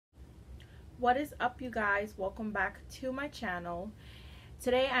What is up, you guys? Welcome back to my channel.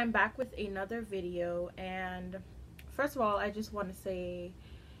 Today I'm back with another video, and first of all, I just want to say,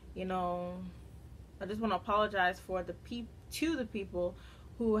 I just want to apologize for the people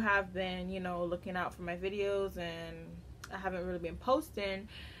who have been, looking out for my videos, and I haven't really been posting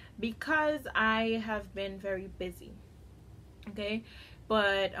because I have been very busy. Okay,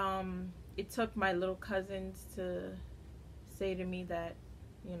 but it took my little cousins to say to me that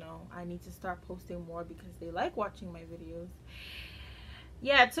I need to start posting more because they like watching my videos.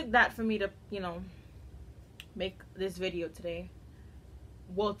 Yeah, it took that for me to make this video today.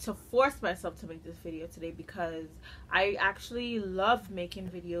 Well, to force myself to make this video today, because I actually love making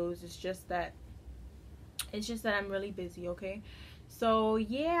videos. It's just that I'm really busy. Okay, so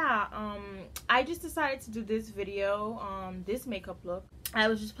yeah, I just decided to do this video, this makeup look. I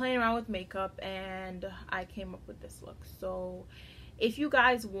was just playing around with makeup and I came up with this look. So if you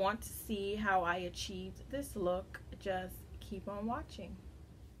guys want to see how I achieved this look, just keep on watching.